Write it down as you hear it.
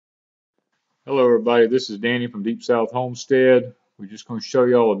Hello everybody, this is Danny from Deep South Homestead. We're just going to show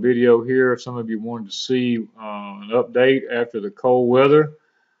y'all a video here. If some of you wanted to see an update after the cold weather,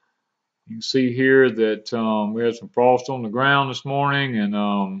 you can see here that we had some frost on the ground this morning, and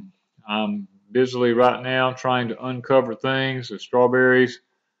I'm busily right now trying to uncover things, the strawberries,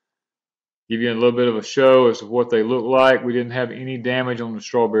 give you a little bit of a show as to what they look like. We didn't have any damage on the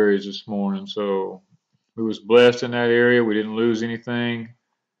strawberries this morning, so we was blessed in that area. We didn't lose anything.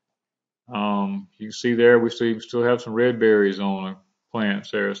 You can see there we still have some red berries on the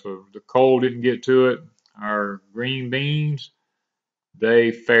plants there, so the cold didn't get to it. Our green beans,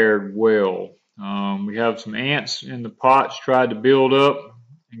 they fared well. We have some ants in the pots, tried to build up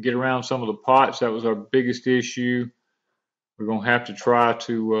and get around some of the pots. That was our biggest issue. We're going to have to try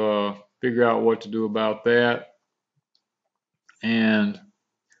to figure out what to do about that. And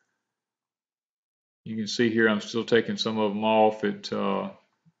you can see here I'm still taking some of them off.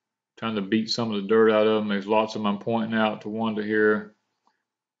 Trying to beat some of the dirt out of them. There's lots of them I'm pointing out to one to here.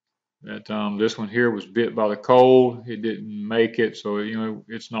 That this one here was bit by the cold. It didn't make it, so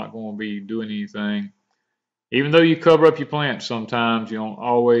it's not going to be doing anything. Even though you cover up your plants, sometimes you don't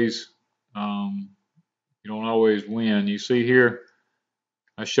always win. You see here,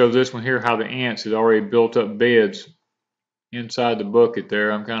 I show this one here how the ants had already built up beds inside the bucket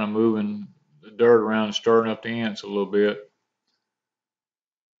there. I'm kind of moving the dirt around and stirring up the ants a little bit.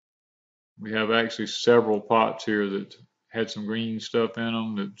 We have actually several pots here that had some green stuff in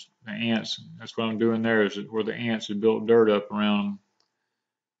them. That the ants, that's what I'm doing there, is where the ants had built dirt up around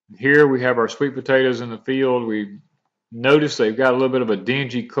them. Here we have our sweet potatoes in the field. We notice they've got a little bit of a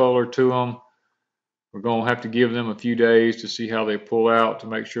dingy color to them. We're going to have to give them a few days to see how they pull out to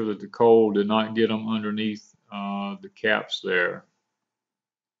make sure that the cold did not get them underneath the caps there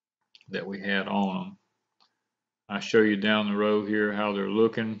that we had on them. I show you down the row here how they're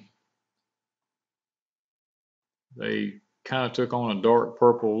looking. They kind of took on a dark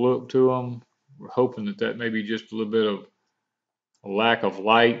purple look to them. We're hoping that that may be just a little bit of a lack of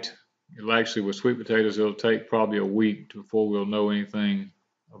light. It'll actually, with sweet potatoes, it'll take probably a week before we'll know anything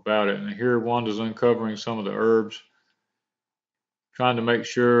about it. And here Wanda's uncovering some of the herbs, trying to make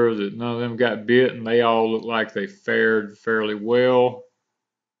sure that none of them got bit, and they all look like they fared fairly well.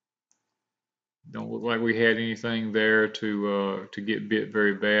 Don't look like we had anything there to get bit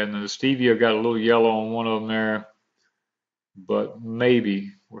very bad. And the stevia got a little yellow on one of them there, but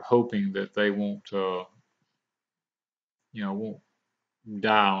maybe we're hoping that they won't won't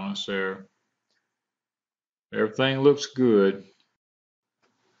die on us there. Everything looks good.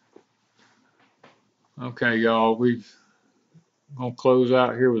 Okay, y'all, we're gonna close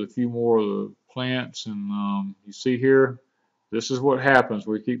out here with a few more of the plants, and you see here, this is what happens.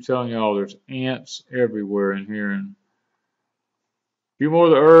 We keep telling y'all there's ants everywhere in here, and a few more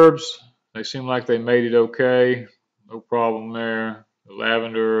of the herbs. They seem like they made it okay, no problem there. The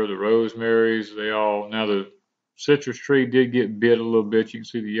lavender, the rosemaries, they all. Now the citrus tree did get bit a little bit. You can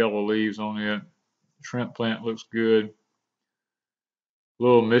see the yellow leaves on it. Shrimp plant looks good.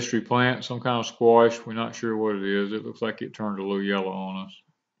 Little mystery plant, some kind of squash. We're not sure what it is. It looks like it turned a little yellow on us.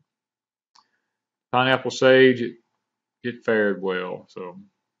 Pineapple sage, it fared well. So,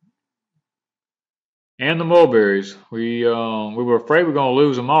 and the mulberries, we were afraid we were going to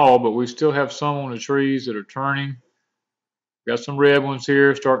lose them all, but we still have some on the trees that are turning. Got some red ones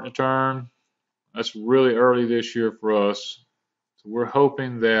here starting to turn. That's really early this year for us. So we're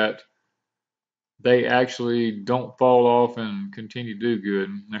hoping that they actually don't fall off and continue to do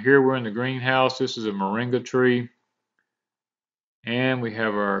good. Now here we're in the greenhouse. This is a moringa tree. And we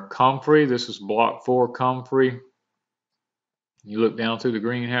have our comfrey. This is block 4 comfrey. You look down through the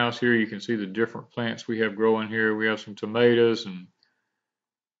greenhouse here, you can see the different plants we have growing here. We have some tomatoes, and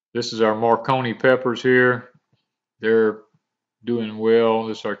this is our Marconi peppers here. They're doing well.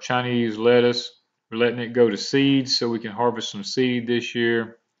 This is our Chinese lettuce. We're letting it go to seed so we can harvest some seed this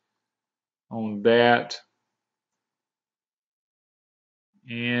year on that.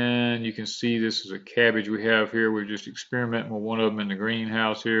 And you can see this is a cabbage we have here. We're just experimenting with one of them in the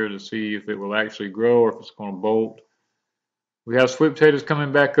greenhouse here to see if it will actually grow or if it's going to bolt. We have sweet potatoes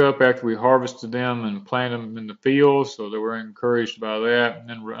coming back up after we harvested them and planted them in the field, so that we're encouraged by that. And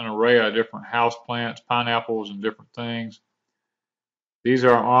then an array of different house plants, pineapples, and different things. These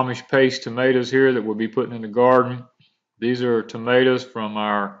are our Amish paste tomatoes here that we'll be putting in the garden. These are tomatoes from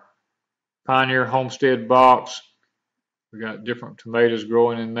our Pioneer Homestead box. We got different tomatoes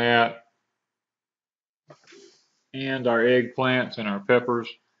growing in that, and our eggplants and our peppers.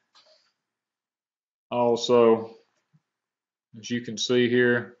 Also, as you can see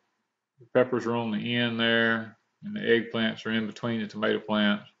here, the peppers are on the end there, and the eggplants are in between the tomato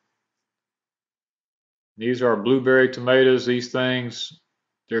plants. These are blueberry tomatoes. These things,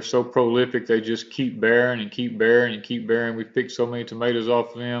 they're so prolific, they just keep bearing and keep bearing and keep bearing. We picked so many tomatoes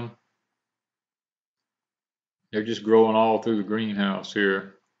off of them. They're just growing all through the greenhouse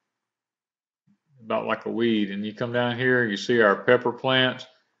here, about like a weed. And you come down here, you see our pepper plants.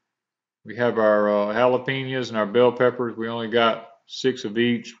 We have our jalapenos and our bell peppers. We only got 6 of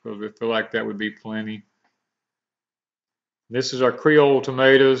each because we feel like that would be plenty. This is our Creole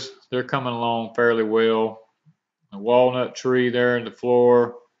tomatoes. They're coming along fairly well. A walnut tree there in the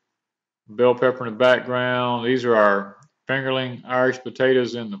floor. Bell pepper in the background. These are our fingerling Irish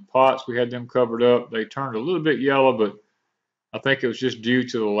potatoes in the pots. We had them covered up. They turned a little bit yellow, but I think it was just due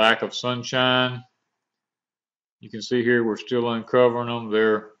to the lack of sunshine. You can see here we're still uncovering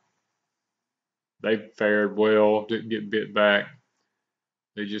them. They fared well, didn't get bit back.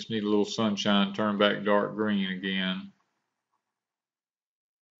 They just need a little sunshine, turn back dark green again.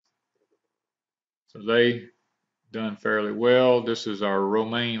 So they done fairly well. This is our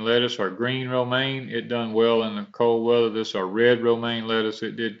romaine lettuce, our green romaine. It done well in the cold weather. This is our red romaine lettuce.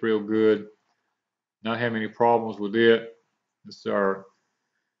 It did real good. Not have any problems with it. This is our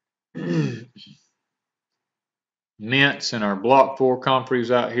mints and our block 4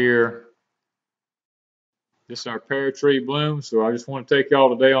 comfreys out here. This is our pear tree bloom. So I just want to take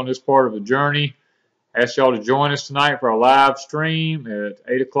y'all today on this part of the journey. Ask y'all to join us tonight for our live stream at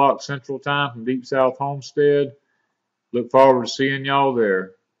 8 o'clock Central Time from Deep South Homestead. Look forward to seeing y'all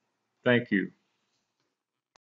there. Thank you.